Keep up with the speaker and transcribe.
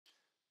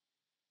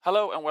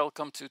Hello and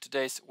welcome to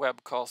today's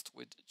webcast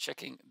with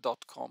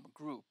Checkin.com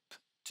Group.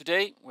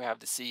 Today we have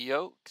the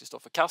CEO,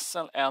 Christopher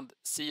Kassel, and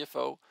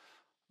CFO,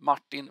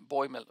 Martin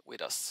Boimel,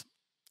 with us.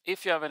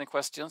 If you have any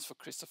questions for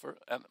Christopher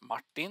and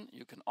Martin,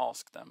 you can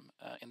ask them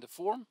in the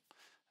form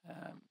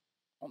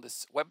on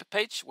this web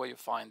page where you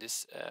find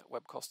this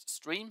webcast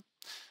stream.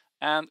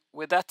 And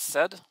with that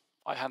said,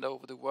 I hand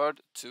over the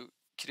word to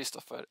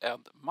Christopher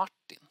and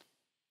Martin.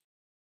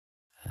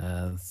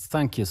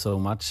 Thank you so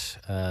much.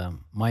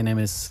 My name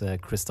is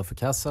Christopher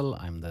Kassel.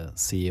 I'm the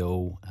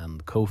CEO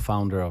and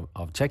co-founder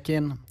of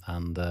Checkin,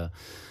 and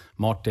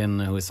Martin,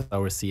 who is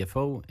our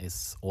CFO,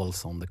 is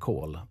also on the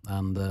call.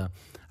 And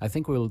I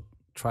think we'll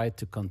try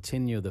to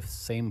continue the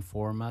same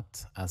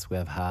format as we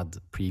have had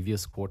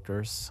previous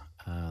quarters.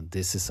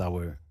 This is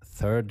our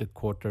third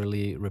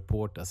quarterly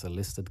report as a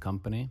listed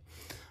company.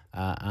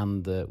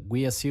 And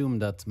we assume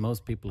that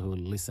most people who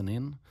listen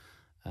in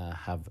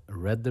have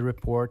read the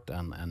report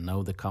and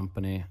know the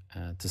company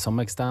to some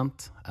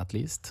extent, at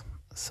least.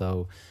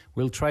 So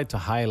we'll try to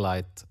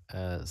highlight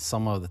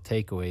some of the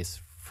takeaways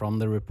from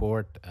the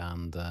report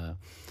and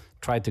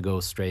try to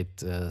go straight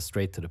to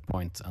the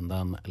point, and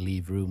then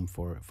leave room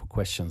for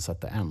questions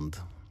at the end.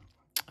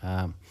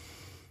 And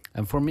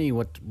for me,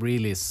 what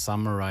really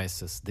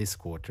summarizes this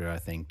quarter, I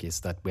think,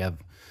 is that we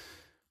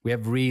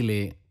have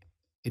really,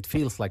 it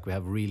feels like we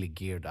have really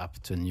geared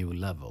up to a new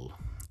level.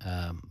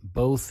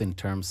 Both in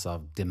terms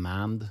of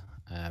demand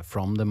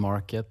from the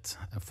market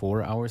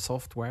for our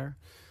software,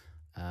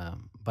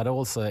 but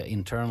also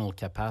internal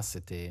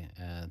capacity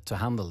to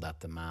handle that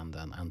demand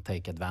and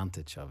take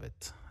advantage of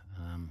it.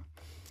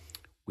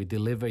 We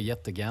deliver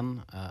yet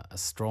again a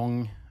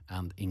strong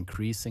and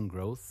increasing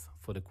growth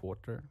for the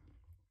quarter.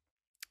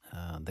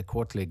 The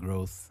quarterly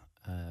growth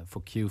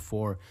for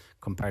Q4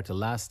 compared to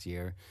last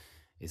year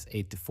is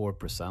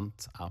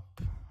 84%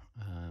 up.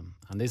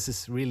 And this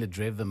is really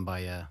driven by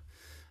a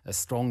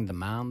strong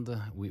demand.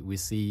 We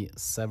see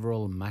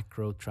several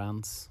macro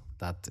trends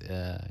that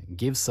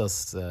gives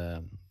us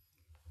a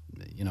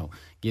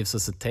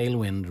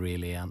tailwind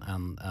really,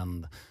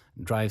 and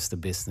drives the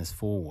business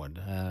forward.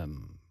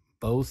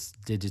 Both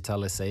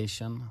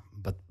digitalization,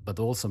 but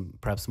also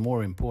perhaps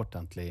more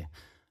importantly,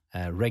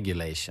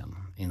 regulation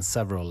in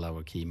several of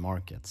our key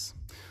markets.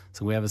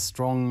 So we have a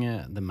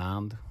strong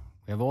demand.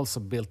 We have also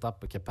built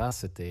up a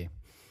capacity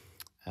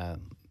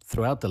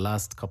throughout the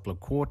last couple of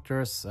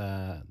quarters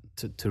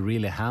to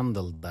really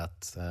handle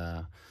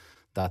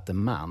that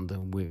demand.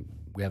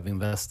 We have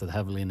invested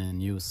heavily in a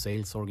new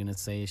sales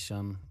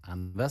organization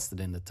and invested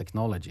in the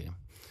technology.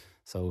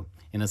 So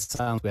in a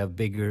sense, we have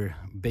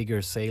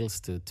bigger sales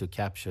to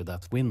capture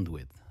that wind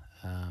with.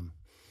 And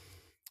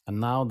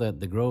now that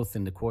the growth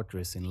in the quarter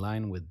is in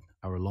line with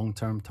our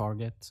long-term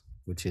target,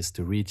 which is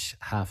to reach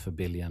 500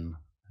 million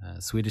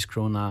Swedish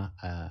krona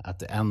at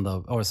the end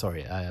of,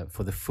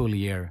 for the full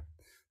year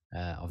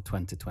of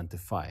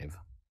 2025.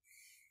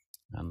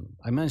 And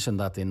I mentioned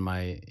that in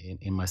my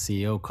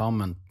CEO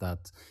comment,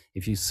 that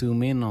if you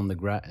zoom in on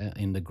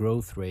the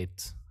growth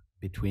rate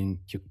between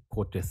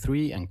quarter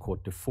 3 and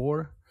quarter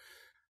 4,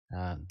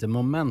 the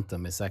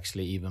momentum is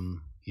actually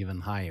even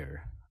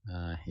higher.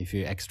 If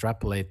you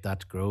extrapolate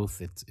that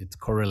growth, it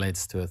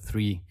correlates to a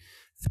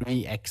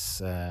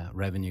 3x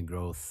revenue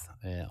growth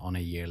on a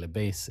yearly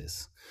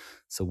basis.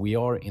 So we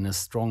are in a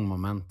strong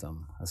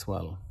momentum as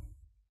well.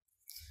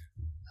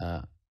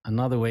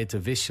 Another way to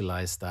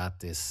visualize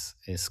that is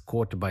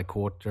quarter by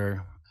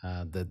quarter,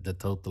 the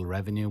total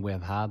revenue we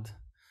have had.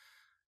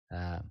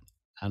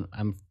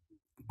 And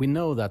we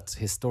know that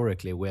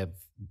historically we have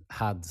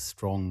had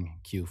strong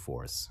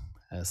Q4s,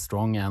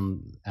 strong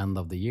end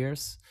of the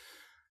years.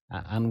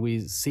 And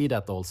we see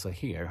that also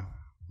here.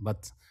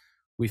 But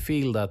we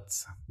feel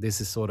that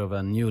this is sort of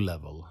a new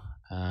level.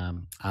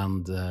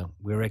 And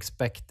we're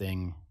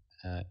expecting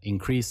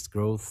increased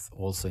growth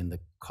also in the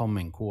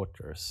coming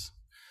quarters.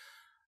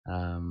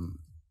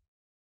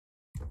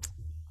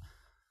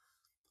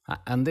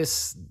 And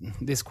this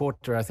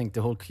quarter, I think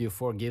the whole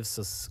Q4 gives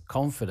us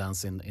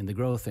confidence in the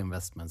growth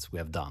investments we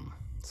have done.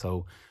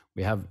 So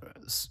we have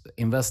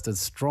invested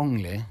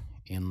strongly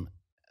in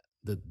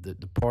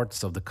the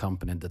parts of the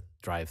company that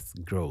drive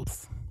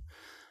growth.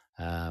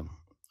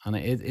 And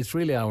it's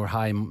really our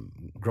high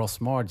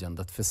gross margin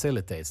that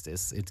facilitates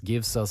this. It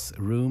gives us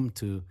room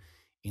to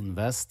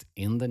invest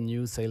in the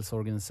new sales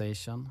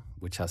organization,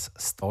 which has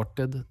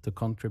started to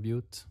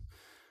contribute.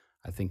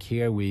 I think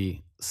here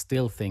we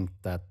still think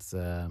that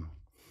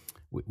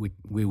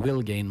we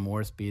will gain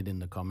more speed in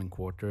the coming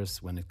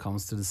quarters when it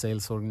comes to the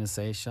sales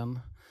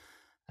organization.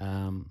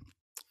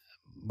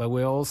 But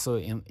we also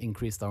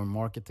increased our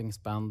marketing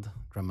spend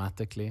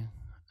dramatically.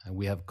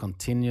 We have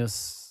continued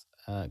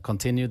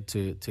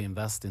to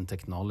invest in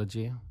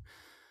technology,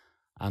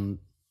 and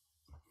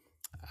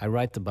I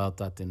write about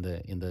that in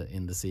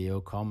the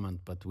CEO comment.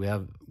 But we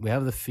have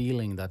the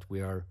feeling that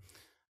we are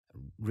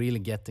really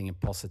getting a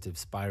positive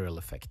spiral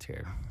effect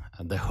here.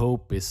 And the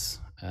hope is,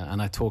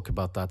 and I talk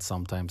about that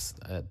sometimes,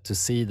 to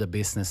see the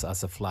business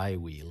as a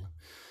flywheel,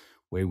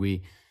 where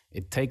we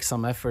It takes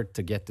some effort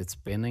to get it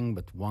spinning,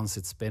 but once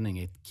it's spinning,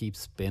 it keeps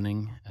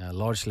spinning,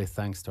 largely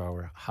thanks to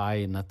our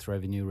high net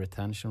revenue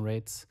retention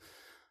rates.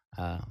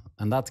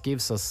 And that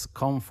gives us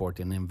comfort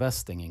in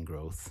investing in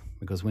growth,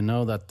 because we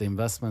know that the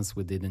investments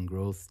we did in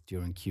growth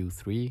during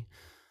Q3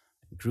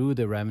 grew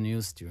the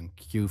revenues during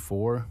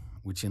Q4,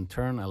 which in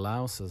turn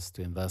allows us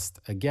to invest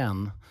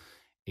again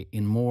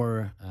in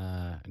more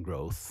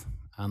growth.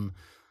 And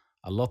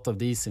a lot of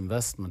these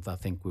investments, I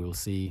think we will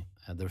see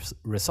the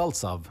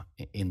results of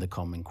in the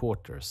coming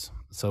quarters.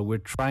 So we're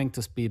trying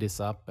to speed this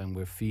up, and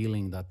we're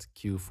feeling that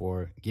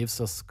Q4 gives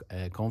us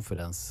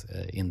confidence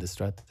in the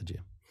strategy.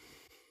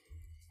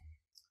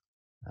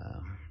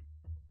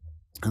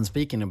 And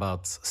speaking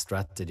about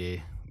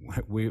strategy,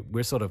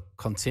 we're sort of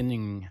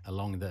continuing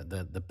along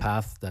the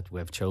path that we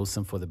have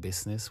chosen for the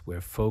business.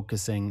 We're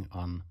focusing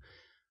on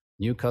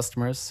new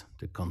customers,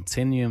 to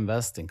continue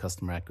invest in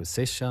customer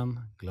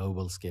acquisition,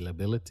 global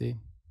scalability.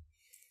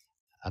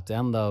 At the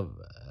end of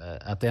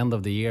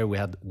the year, we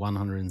had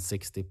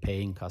 160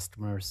 paying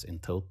customers in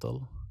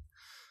total.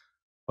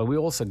 But we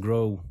also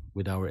grow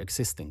with our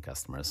existing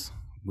customers.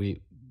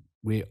 We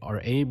are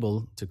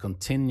able to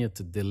continue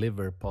to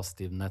deliver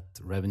positive net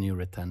revenue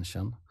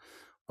retention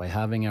by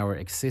having our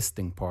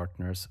existing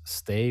partners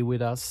stay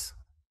with us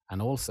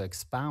and also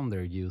expand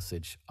their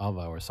usage of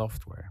our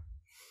software.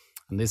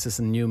 And this is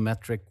a new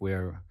metric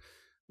we're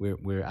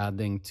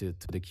adding to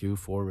the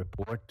Q4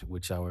 report,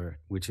 which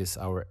is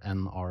our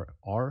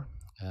NRR,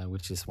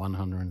 which is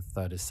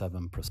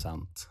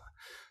 137%.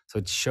 So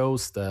it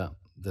shows the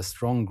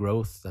strong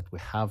growth that we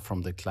have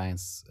from the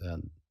clients,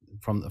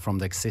 from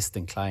the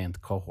existing client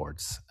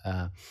cohorts.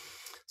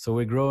 So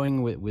we're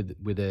growing with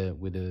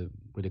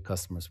the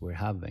customers we're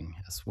having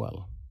as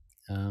well.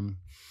 And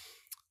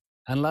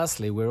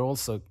lastly, we're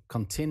also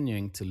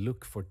continuing to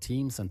look for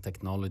teams and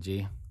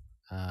technology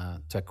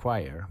to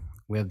acquire.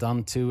 We have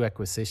done 2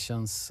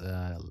 acquisitions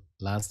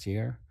last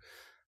year,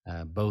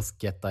 both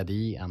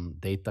GetID and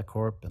Detta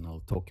Corp, and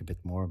I'll talk a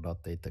bit more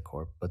about Detta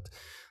Corp. But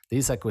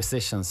these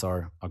acquisitions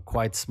are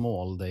quite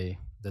small. The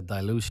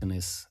dilution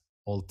is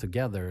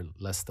altogether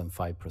less than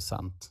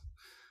 5%.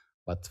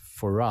 But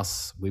for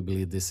us, we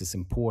believe this is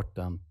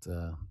important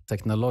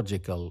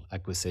technological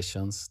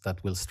acquisitions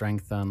that will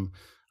strengthen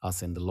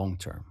us in the long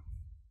term.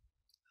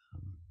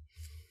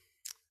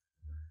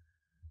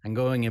 And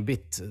going a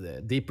bit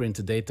deeper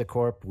into Detta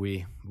Corp,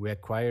 we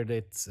acquired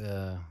it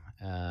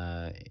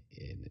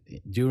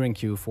during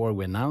Q4.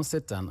 We announced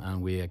it, and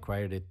we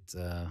acquired it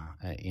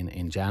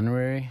in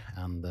January.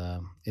 And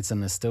it's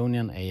an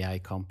Estonian AI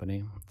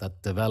company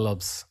that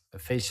develops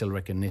facial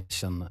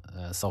recognition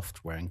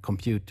software and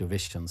computer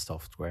vision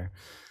software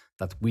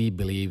that we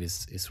believe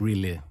is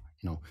really,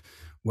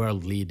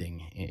 world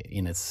leading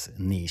in its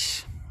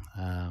niche.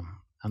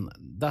 And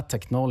that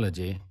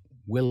technology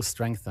will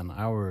strengthen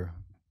our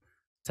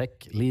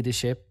tech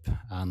leadership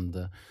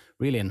and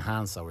really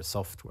enhance our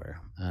software.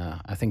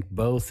 I think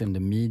both in the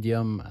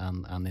medium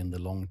and in the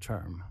long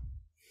term.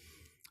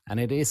 And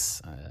it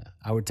is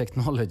our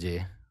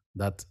technology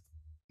that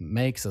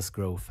makes us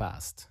grow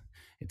fast.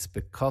 It's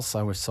because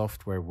our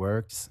software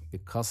works,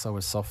 because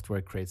our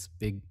software creates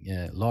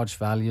large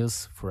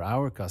values for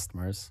our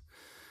customers,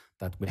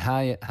 that we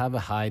have a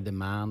high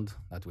demand,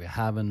 that we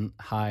have a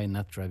high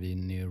net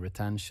revenue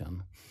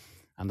retention.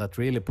 And that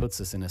really puts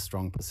us in a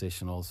strong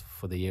position also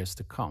for the years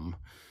to come.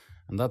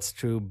 And that's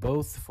true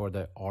both for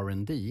the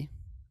R&D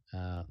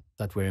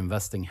that we're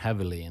investing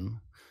heavily in,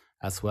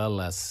 as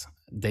well as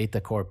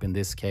Detta Corp in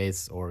this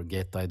case, or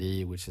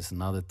GetID, which is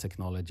another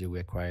technology we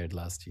acquired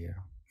last year.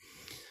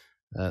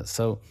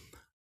 So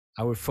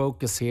our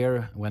focus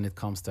here when it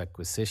comes to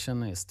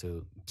acquisition is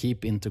to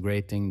keep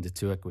integrating the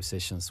 2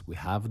 acquisitions we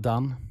have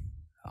done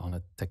on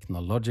a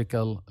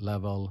technological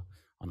level,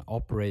 on an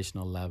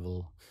operational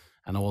level,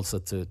 and also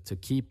to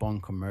keep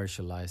on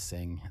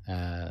commercializing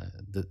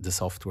the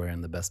software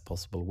in the best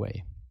possible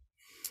way.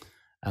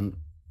 And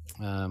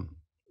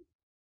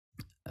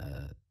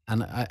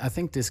I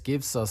think this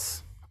gives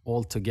us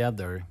all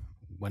together,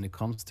 when it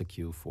comes to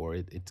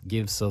Q4, it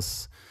gives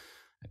us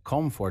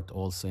comfort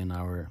also in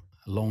our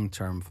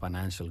long-term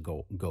financial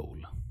goal,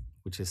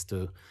 which is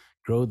to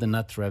grow the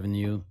net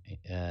revenue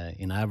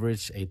in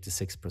average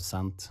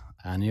 86%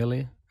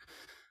 annually,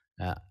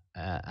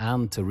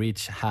 and to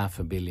reach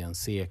 500 million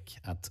SEK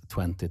at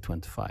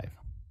 2025.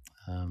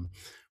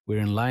 We're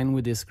in line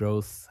with this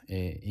growth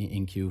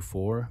in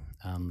Q4,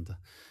 and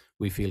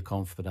we feel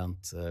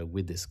confident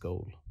with this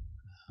goal.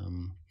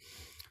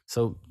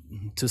 So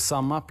to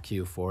sum up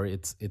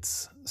Q4,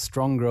 it's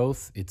strong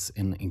growth, it's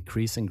an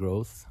increasing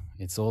growth.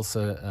 It's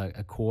also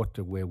a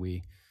quarter where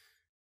we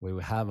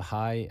have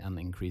high and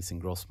increasing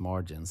gross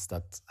margins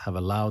that have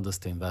allowed us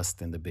to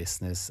invest in the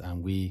business,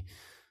 and we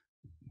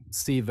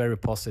see very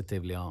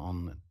positively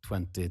on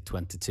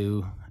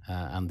 2022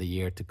 and the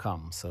year to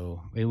come.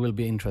 So it will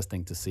be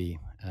interesting to see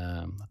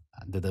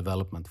the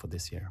development for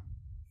this year.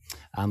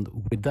 And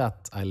with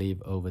that, I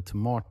leave over to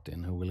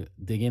Martin, who will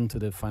dig into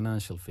the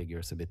financial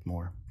figures a bit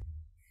more.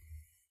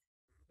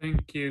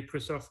 Thank you,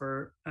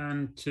 Christopher.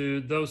 And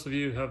to those of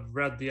you who have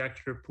read the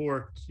Aktier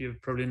report,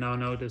 you've probably now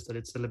noticed that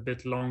it's a little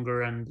bit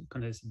longer and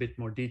contains a bit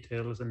more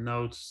details and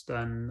notes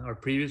than our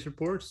previous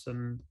reports.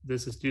 And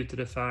this is due to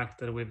the fact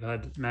that we've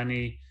had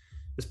many,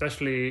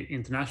 especially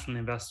international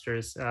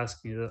investors,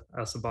 asking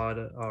us about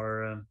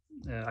our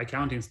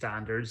accounting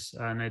standards.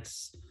 And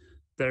it's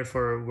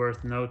therefore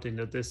worth noting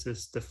that this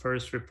is the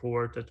first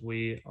report that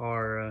we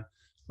are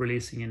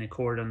releasing in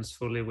accordance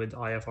fully with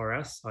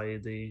IFRS, i.e.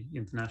 the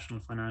International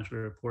Financial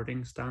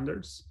Reporting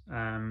Standards.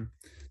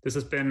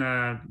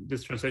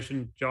 This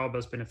transition job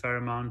has been a fair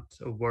amount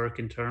of work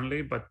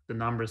internally, but the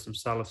numbers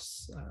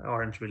themselves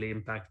aren't really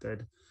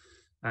impacted.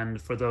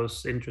 And for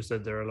those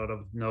interested, there are a lot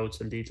of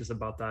notes and details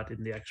about that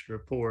in the actual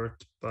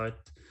report. But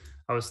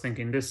I was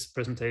thinking this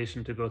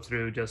presentation to go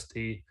through just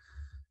the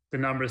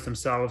numbers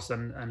themselves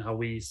and how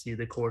we see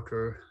the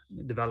quarter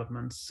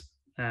developments.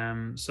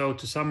 So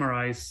to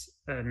summarize,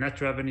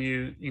 net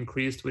revenue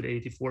increased with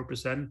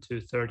 84% to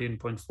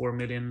 13.4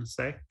 million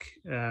SEK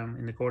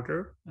in the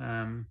quarter.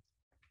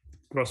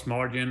 Gross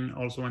margin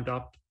also went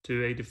up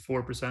to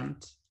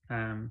 84%.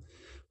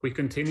 We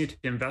continue to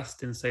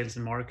invest in sales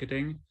and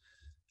marketing,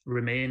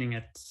 remaining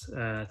at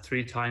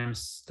 3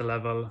 times the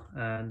level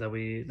that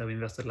we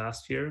invested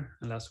last year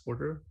and last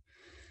quarter.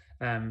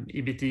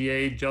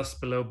 EBITDA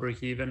just below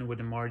break even with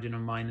a margin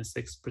of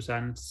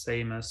 -6%,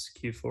 same as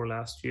Q4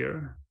 last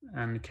year.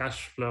 And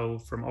cash flow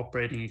from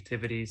operating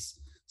activities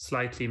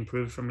slightly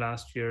improved from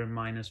last year,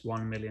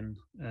 -1 million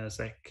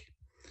SEK.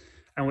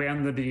 And we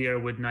ended the year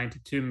with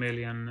 92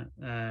 million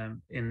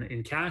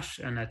in cash,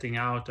 and netting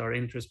out our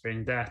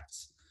interest-bearing debt,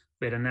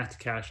 we had a net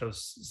cash of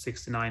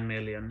 69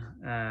 million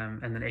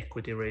and an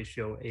equity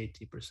ratio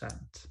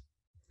 80%.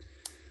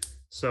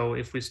 So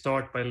if we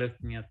start by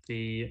looking at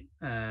the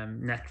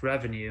net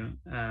revenue,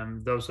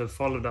 those who have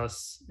followed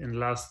us in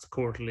last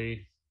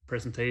quarterly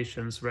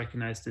presentations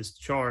recognize this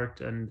chart,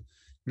 and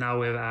now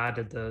we've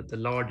added the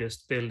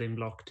largest building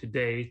block to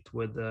date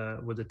with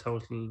a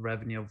total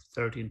revenue of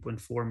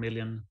 13.4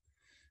 million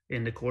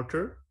in the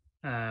quarter,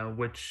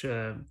 which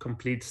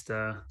completes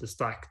the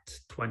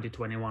stacked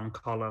 2021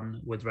 column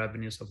with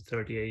revenues of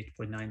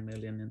 38.9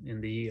 million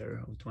in the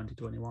year of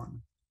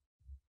 2021.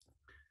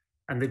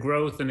 And the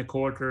growth in the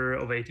quarter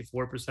of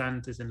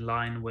 84% is in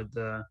line with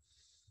the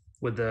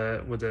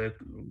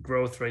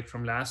growth rate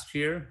from last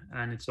year,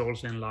 and it's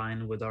also in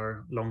line with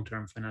our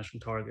long-term financial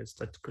targets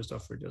that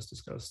Christopher just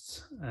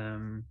discussed.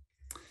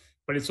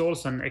 But it's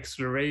also an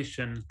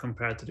acceleration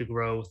compared to the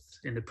growth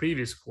in the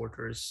previous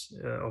quarters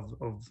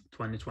of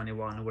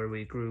 2021, where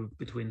we grew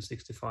between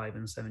 65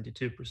 and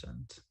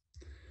 72%.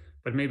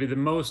 But maybe the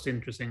most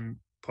interesting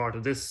part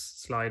of this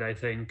slide, I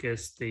think,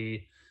 is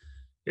the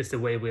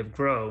way we have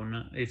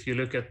grown. If you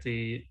look at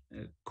the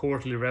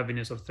quarterly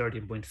revenues of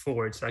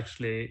 13.4, it's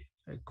actually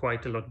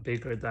quite a lot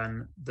bigger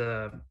than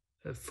the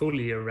full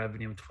year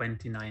revenue of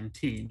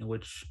 2019,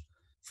 which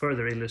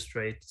further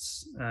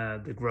illustrates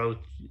the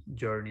growth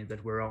journey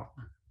that we're on.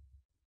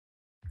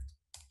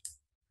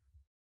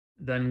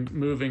 Then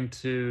moving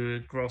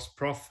to gross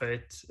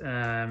profit,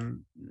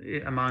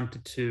 it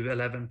amounted to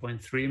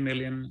 11.3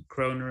 million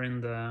kronor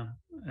in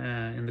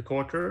the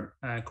quarter,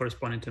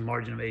 corresponding to a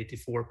margin of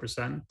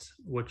 84%,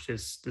 which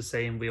is the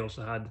same we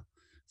also had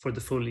for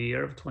the full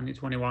year of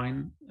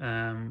 2021,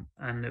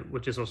 and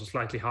which is also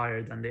slightly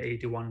higher than the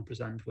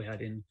 81% we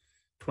had in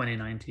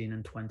 2019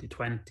 and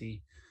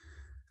 2020.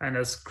 And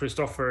as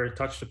Christopher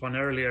touched upon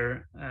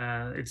earlier,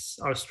 it's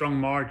our strong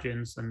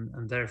margins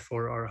and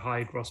therefore our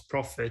high gross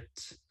profit,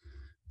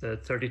 the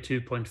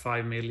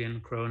 32.5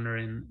 million kronor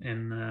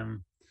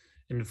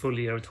in the full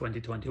year of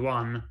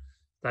 2021,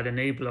 that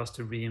enable us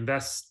to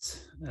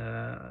reinvest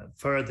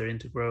further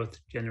into growth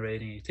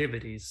generating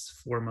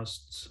activities,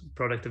 foremost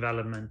product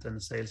development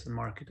and sales and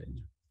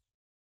marketing.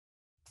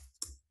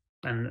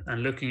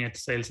 And looking at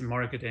sales and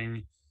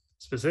marketing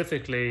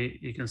specifically,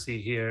 you can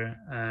see here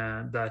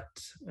that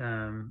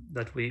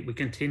we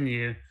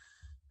continue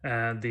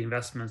the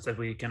investments that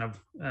we kind of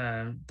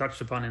touched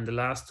upon in the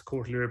last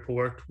quarterly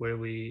report, where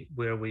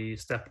we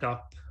stepped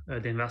up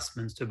the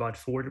investments to about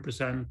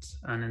 40%,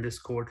 and in this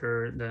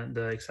quarter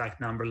the exact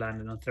number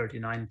landed on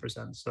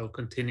 39%. So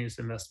continuous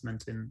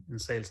investment in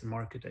sales and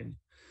marketing.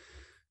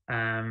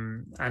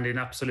 And in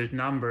absolute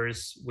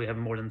numbers, we have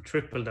more than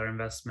tripled our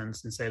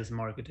investments in sales and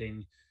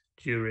marketing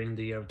during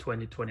the year of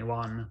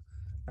 2021.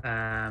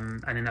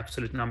 And in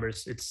absolute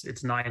numbers,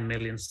 it's 9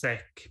 million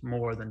SEK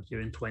more than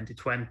during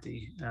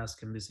 2020, as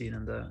can be seen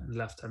on the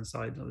left-hand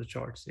side of the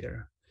charts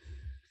here.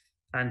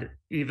 And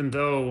even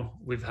though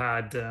we've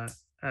had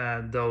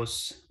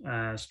those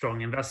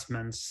strong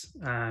investments,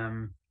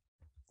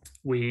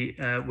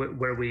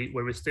 where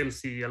we still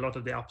see a lot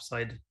of the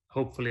upside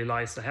hopefully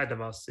lies ahead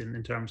of us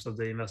in terms of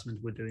the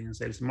investment we're doing in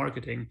sales and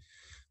marketing,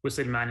 we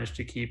still managed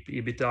to keep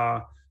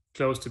EBITDA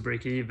close to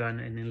break even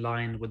and in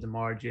line with the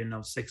margin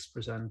of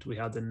 6% we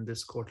had in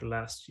this quarter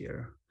last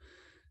year.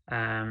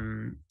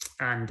 And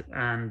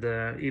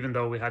even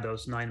though we had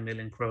those 9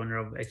 million kronor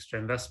of extra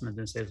investment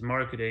in sales and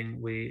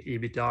marketing,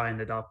 EBITDA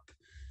ended up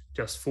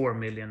just 4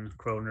 million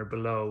kroner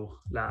below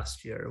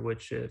last year,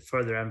 which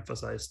further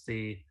emphasized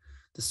the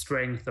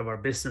strength of our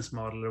business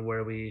model,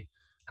 where we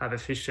have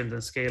efficient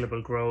and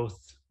scalable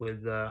growth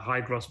with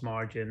high gross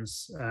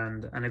margins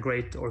and a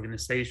great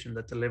organization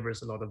that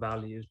delivers a lot of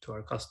value to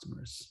our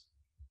customers.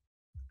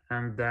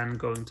 And then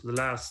going to the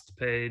last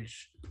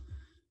page,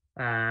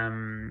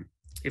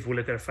 if we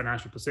look at our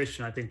financial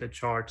position, I think the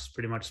charts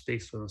pretty much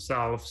speaks for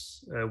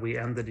themselves. We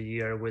ended the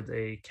year with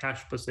a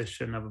cash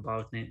position of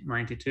about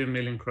 92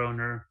 million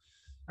kroner.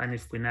 And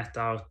if we net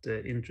out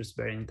the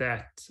interest-bearing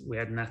debt, we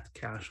had net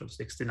cash of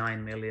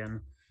 69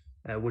 million,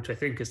 which I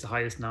think is the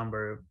highest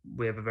number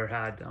we have ever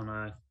had on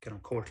a kind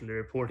of quarterly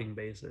reporting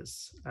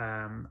basis.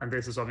 And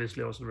this is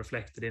obviously also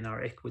reflected in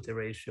our equity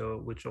ratio,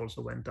 which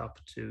also went up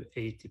to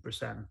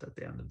 80% at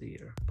the end of the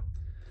year.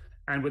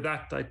 And with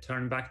that, I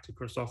turn back to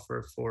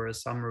Christopher for a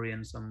summary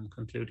and some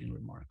concluding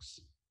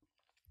remarks.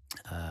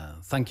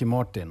 Thank you,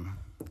 Martin.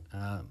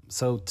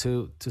 So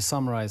to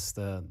summarize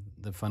the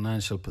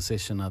financial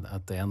position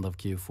at the end of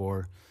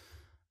Q4,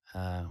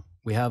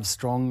 we have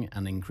strong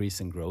and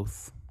increasing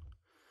growth.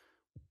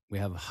 We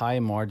have high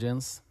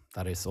margins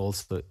that is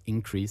also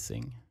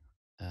increasing.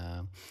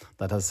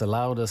 That has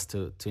allowed us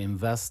to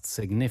invest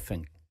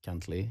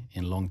significantly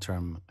in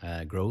long-term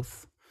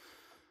growth.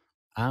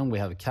 And we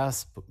have a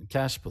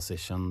cash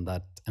position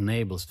that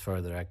enables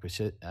further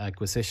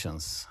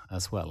acquisitions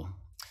as well.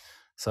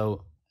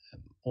 So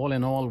all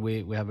in all,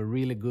 we have a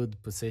really good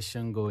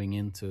position going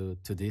into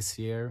this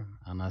year.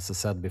 And as I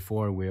said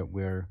before,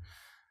 we're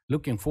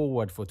looking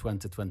forward for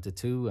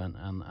 2022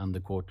 and the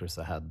quarters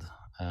ahead.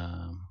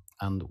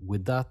 And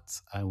with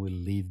that, I will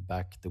leave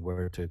back the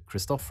word to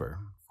Christopher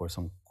for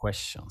some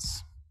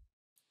questions.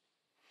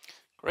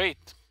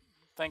 Great.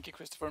 Thank you,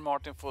 Christopher and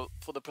Martin, for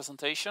the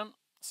presentation.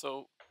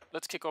 So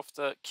let's kick off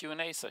the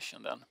Q&A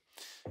session then.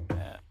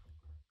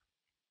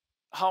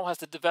 How has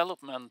the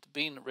development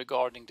been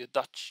regarding the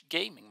Dutch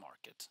gaming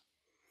market?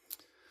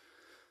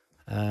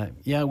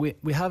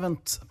 We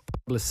haven't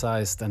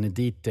publicized any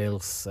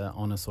details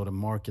on a sort of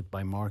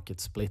market-by-market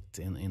split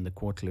in the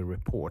quarterly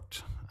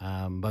report.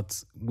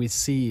 But we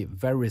see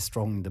very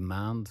strong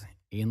demand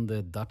in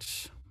the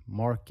Dutch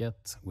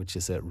market, which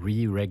is a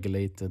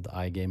re-regulated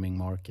iGaming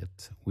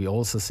market. We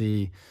also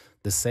see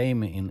the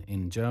same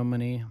in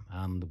Germany,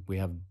 and we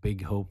have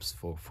big hopes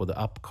for the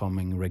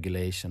upcoming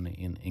regulation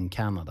in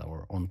Canada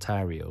or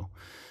Ontario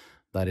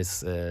that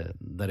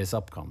is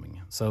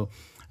upcoming. So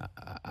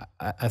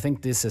I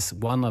think this is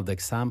one of the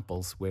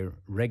examples where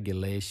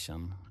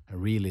regulation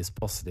really is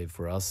positive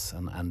for us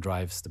and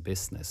drives the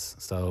business.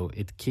 So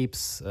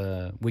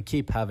we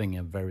keep having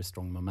a very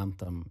strong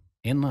momentum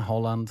in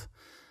Holland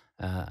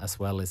as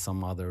well as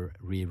some other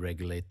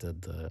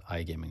re-regulated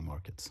iGaming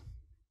markets.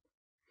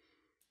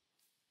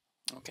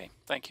 Okay,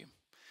 thank you.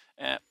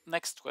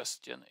 Next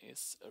question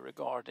is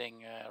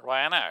regarding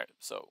Ryanair.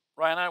 So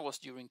Ryanair was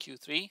during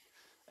Q3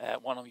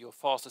 one of your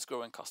fastest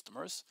growing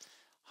customers.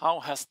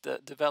 How has the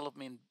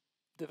development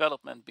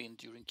been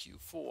during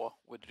Q4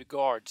 with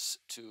regards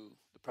to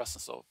the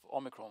presence of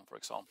Omicron, for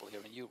example,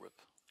 here in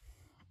Europe?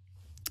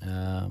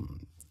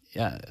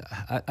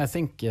 I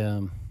think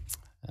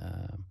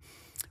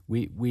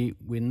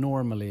we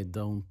normally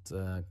don't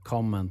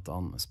comment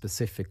on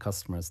specific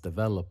customers'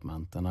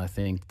 development, and I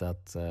think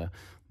that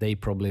they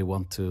probably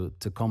want to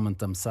comment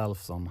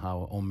themselves on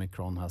how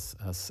Omicron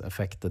has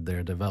affected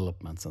their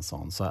developments and so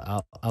on.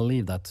 So I'll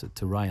leave that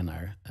to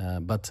Ryanair.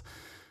 But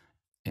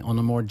on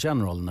a more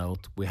general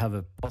note, we have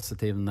a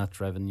positive net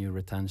revenue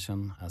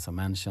retention, as I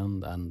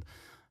mentioned, and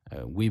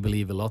we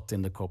believe a lot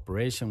in the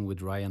cooperation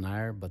with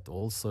Ryanair, but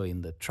also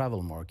in the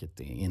travel market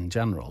in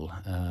general.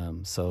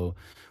 So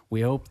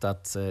we hope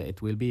that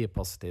it will be a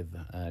positive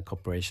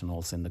cooperation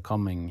also in the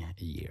coming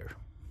year.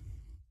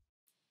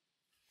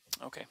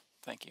 Okay,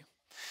 thank you.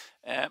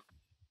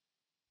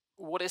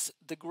 What is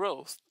the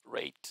growth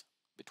rate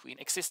between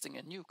existing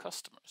and new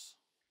customers?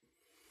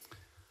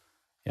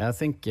 Yeah, I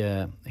think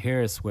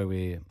here is where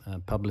we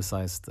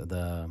publicized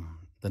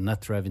the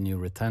net revenue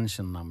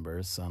retention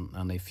numbers,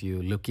 and if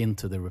you look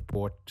into the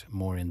report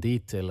more in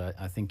detail,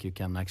 I think you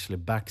can actually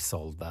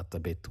backsolve that a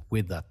bit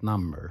with that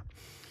number.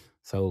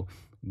 So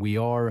we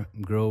are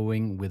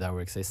growing with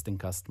our existing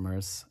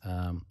customers.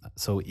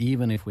 So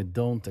even if we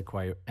don't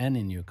acquire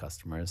any new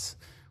customers,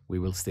 we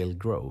will still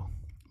grow.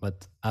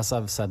 But as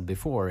I've said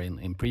before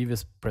in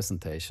previous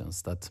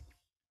presentations, that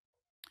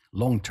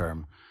long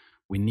term,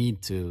 we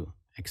need to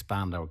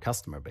expand our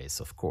customer base,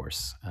 of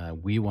course.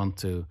 We want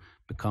to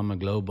become a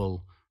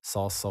global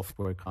SaaS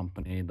software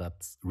company that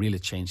really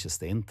changes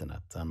the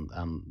internet,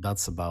 and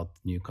that's about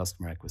new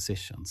customer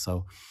acquisition.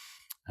 So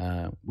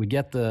we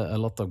get a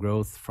lot of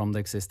growth from the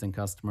existing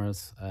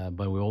customers,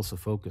 but we also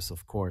focus,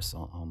 of course,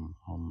 on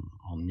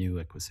new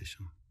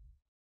acquisition.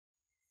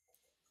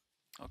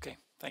 Okay,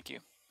 thank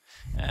you.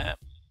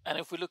 And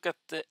if we look at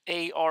the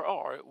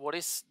ARR, what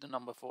is the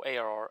number for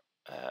ARR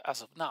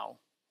as of now?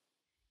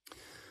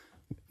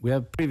 We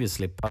have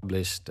previously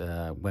published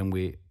that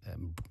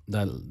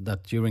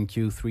during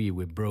Q3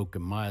 we broke a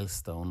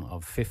milestone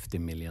of 50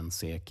 million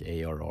SEK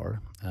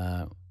ARR.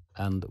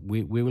 And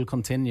we will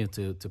continue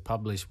to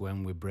publish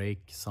when we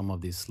break some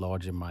of these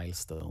larger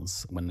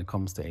milestones when it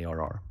comes to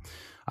ARR.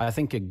 I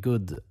think a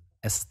good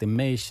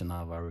estimation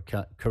of our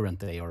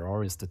current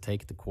ARR is to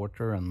take the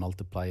quarter and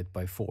multiply it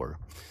by 4.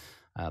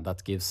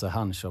 That gives a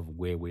hunch of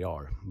where we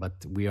are,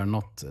 but we are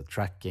not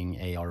tracking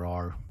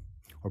ARR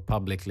or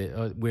publicly.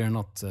 We are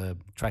not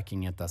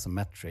tracking it as a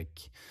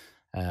metric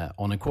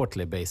on a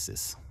quarterly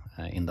basis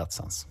in that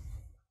sense.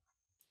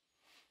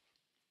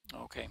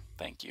 Okay,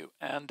 thank you.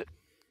 And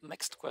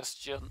next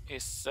question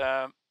is,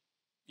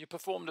 you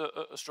performed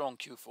a strong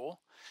Q4.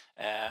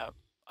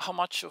 How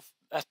much of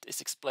that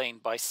is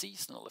explained by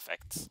seasonal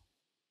effects?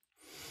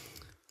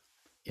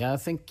 Yeah, I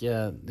think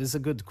this is a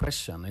good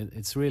question.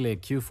 It's really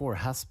Q4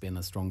 has been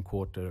a strong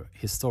quarter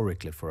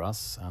historically for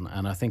us,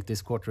 and I think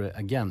this quarter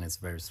again is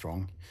very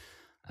strong.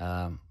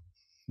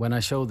 When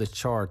I show the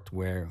chart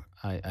where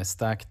I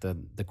stack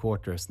the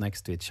quarters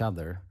next to each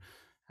other,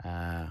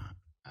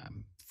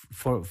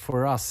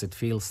 for us it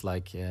feels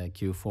like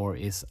Q4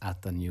 is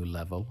at a new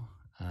level.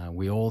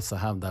 We also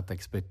have that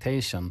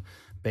expectation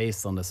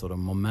based on the sort of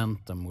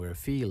momentum we're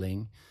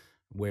feeling,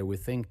 where we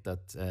think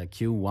that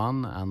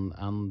Q1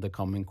 and the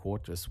coming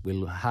quarters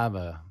will have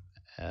a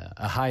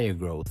higher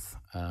growth.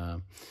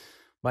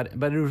 But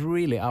it's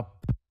really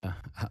up.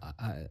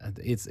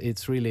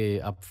 It's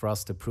really up for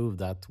us to prove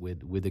that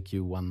with the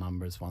Q1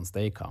 numbers once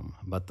they come.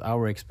 But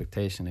our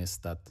expectation is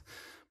that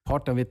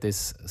part of it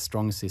is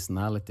strong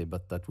seasonality,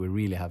 but that we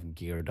really have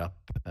geared up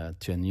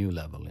to a new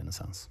level in a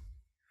sense.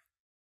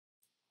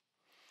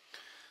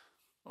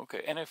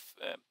 Okay, and if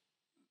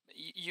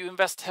you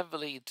invest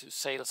heavily into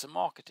sales and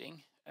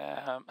marketing,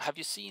 have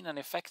you seen any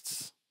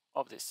effects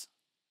of this?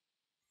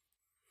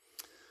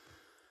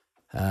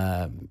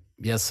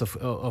 Yes,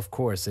 of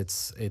course.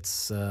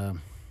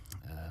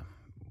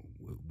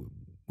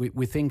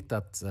 We think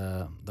that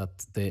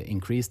the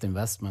increased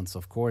investments,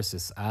 of course,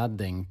 is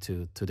adding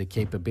to the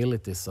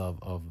capabilities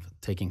of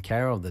taking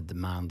care of the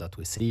demand that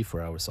we see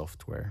for our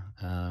software.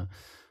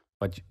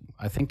 But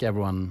I think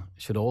everyone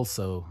should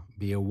also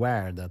be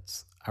aware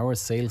that our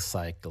sales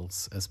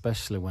cycles,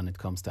 especially when it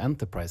comes to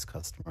enterprise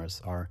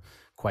customers, are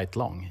quite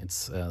long.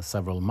 It's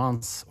several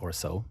months or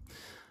so.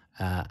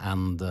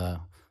 And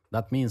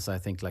that means, I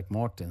think, like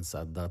Martin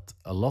said, that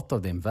a lot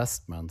of the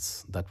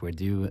investments that we're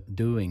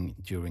doing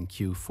during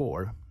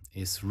Q4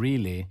 is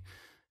really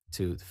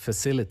to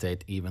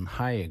facilitate even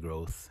higher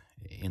growth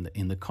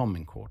in the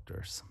coming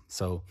quarters.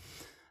 So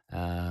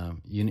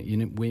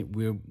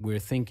we're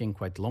thinking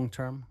quite long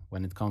term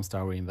when it comes to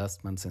our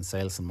investments in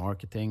sales and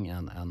marketing,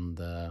 and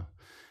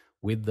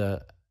with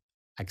the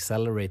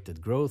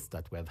accelerated growth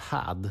that we have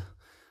had,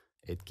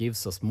 it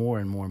gives us more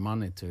and more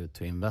money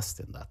to invest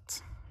in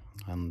that.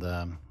 And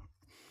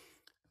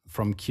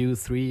from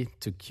Q3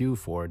 to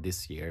Q4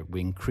 this year,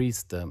 we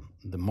increased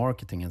the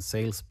marketing and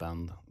sales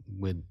spend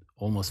with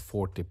almost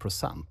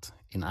 40%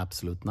 in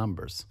absolute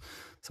numbers.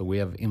 So we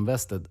have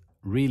invested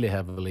really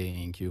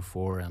heavily in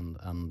Q4,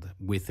 and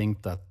we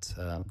think that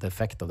the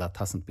effect of that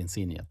hasn't been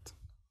seen yet.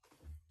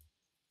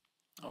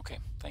 Okay,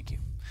 thank you.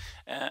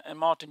 And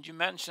Martin, you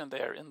mentioned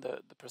there in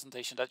the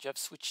presentation that you have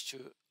switched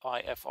to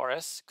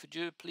IFRS. Could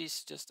you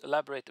please just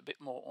elaborate a bit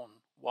more on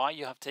why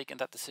you have taken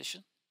that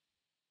decision?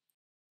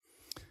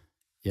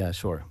 Yeah,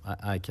 sure.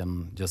 I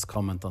can just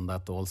comment on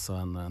that also,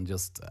 and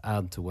just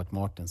add to what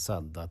Martin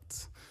said,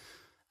 that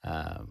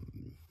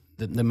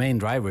the main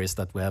driver is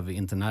that we have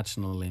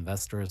international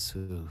investors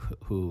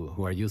who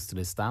are used to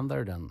this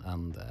standard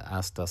and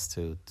asked us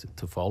to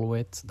follow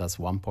it. That's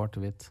one part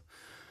of it.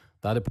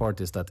 The other part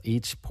is that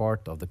each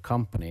part of the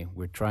company,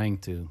 we're trying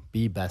to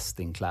be best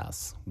in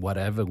class,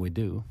 whatever we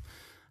do.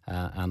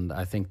 And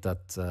I think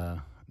that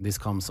this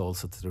comes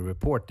also to the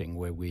reporting,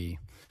 where we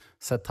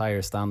set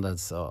higher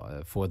standards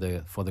for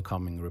the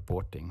coming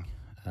reporting.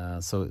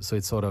 So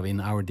it's sort of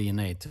in our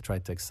DNA to try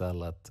to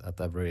excel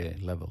at every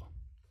level.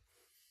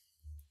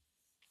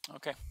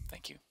 Okay,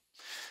 thank you.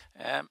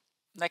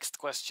 Next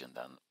question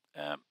then.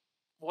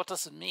 What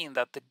does it mean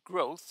that the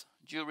growth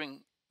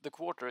during the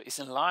quarter is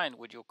in line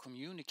with your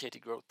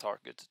communicated growth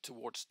target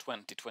towards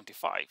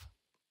 2025?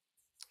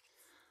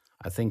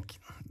 I think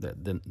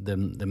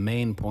the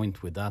main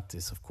point with that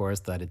is, of course,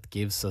 that it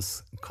gives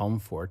us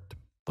comfort,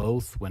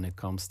 both when it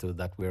comes to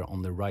that we're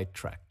on the right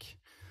track,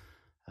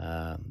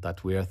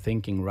 that we are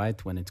thinking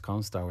right when it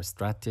comes to our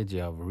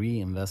strategy of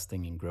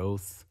reinvesting in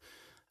growth,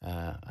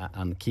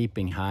 and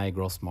keeping high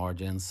gross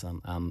margins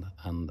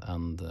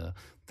and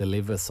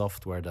deliver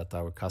software that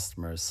our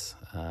customers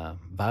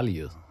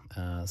value.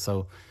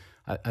 So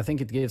I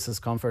think it gives us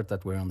comfort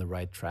that we're on the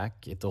right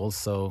track. It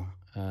also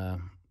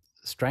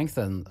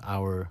strengthens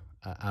our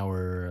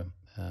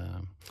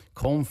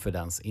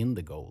confidence in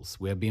the goals.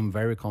 We have been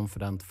very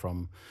confident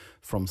from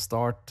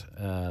start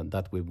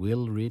that we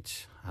will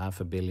reach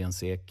 500 million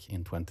SEK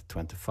in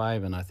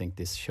 2025, and I think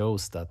this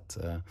shows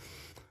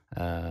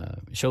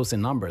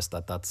in numbers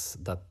that's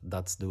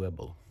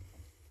doable.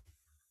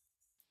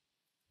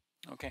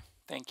 Okay,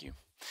 thank you.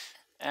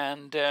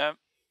 And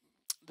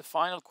the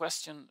final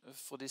question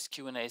for this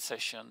Q&A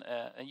session.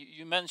 And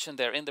you mentioned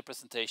there in the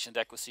presentation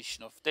the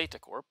acquisition of Detta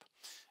Corp.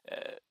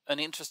 An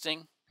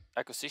interesting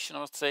acquisition, I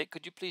would say.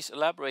 Could you please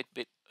elaborate a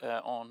bit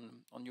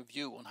on your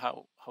view on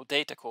how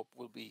Detta Corp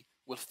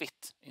will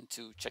fit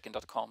into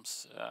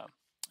Checkin.com's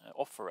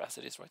offer as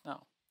it is right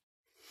now?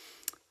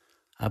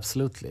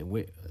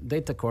 Absolutely.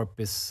 Detta Corp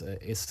is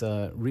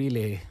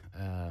really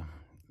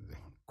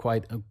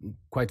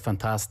quite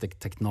fantastic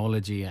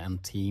technology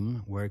and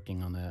team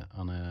working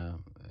on a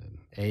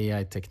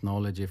AI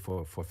technology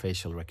for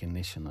facial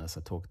recognition, as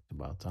I talked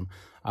about. And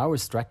our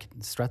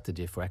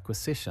strategy for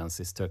acquisitions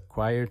is to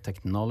acquire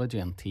technology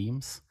and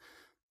teams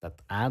that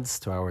adds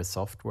to our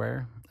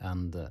software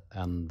and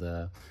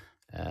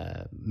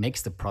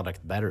makes the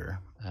product better,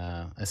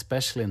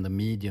 especially in the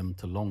medium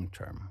to long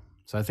term.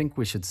 So I think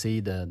we should see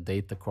the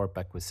Detta Corp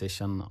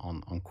acquisition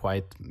on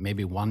quite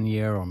maybe 1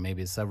 year or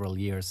maybe several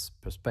years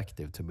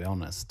perspective, to be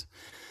honest.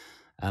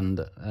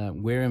 And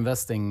we're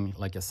investing,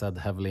 like I said,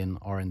 heavily in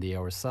R&D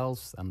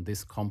ourselves, and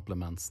this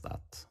complements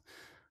that.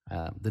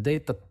 The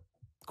Detta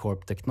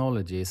Corp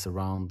technology is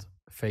around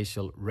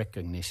facial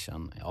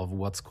recognition of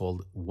what's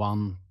called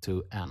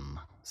one-to-N,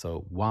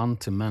 so one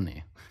to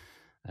many.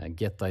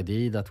 Get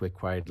ID that we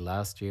acquired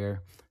last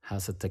year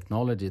has a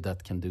technology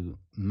that can do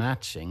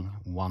matching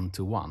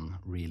one-to-one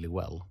really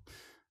well.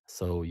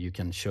 So you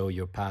can show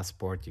your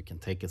passport, you can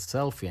take a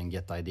selfie, and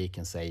Get ID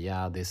can say,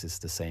 yeah, this is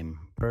the same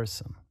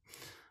person.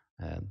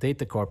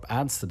 Detta Corp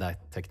adds to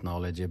that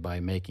technology by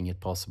making it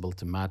possible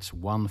to match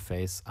one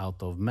face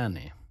out of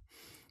many,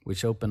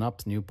 which open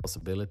up new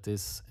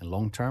possibilities in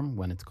long term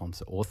when it comes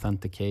to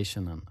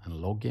authentication and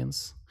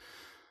logins,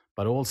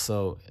 but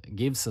also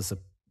gives us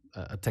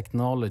a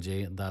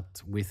technology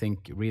that we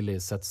think really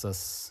sets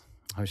us,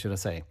 how should I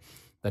say,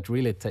 that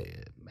really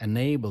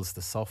enables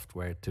the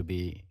software to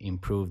be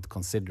improved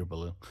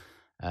considerably,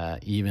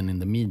 even in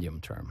the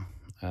medium term.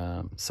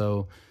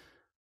 So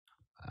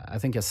I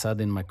think I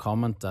said in my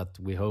comment that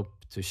we hope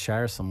to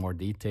share some more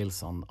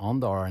details on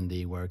the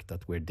R&D work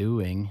that we're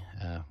doing.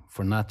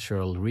 For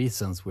natural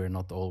reasons, we're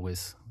not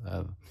always,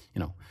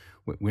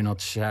 we're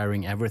not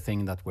sharing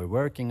everything that we're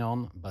working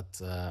on,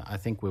 but I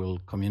think we will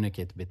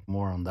communicate a bit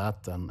more on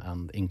that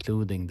and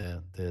including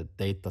the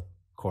Detta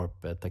Corp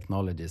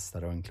technologies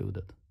that are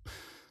included.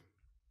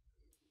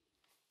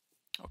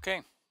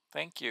 Okay,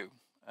 thank you.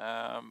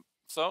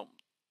 So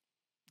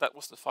that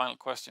was the final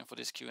question for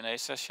this Q&A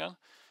session.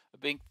 A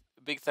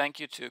big thank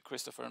you to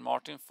Christopher and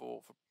Martin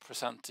for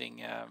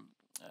presenting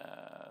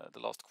the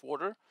last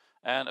quarter,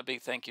 and a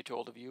big thank you to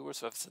all the viewers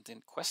who have sent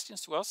in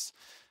questions to us.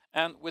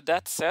 And with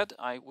that said,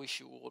 I wish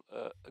you all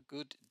a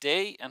good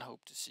day and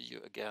hope to see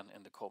you again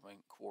in the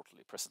coming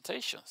quarterly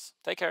presentations.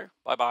 Take care.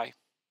 Bye-bye.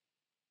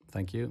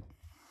 Thank you.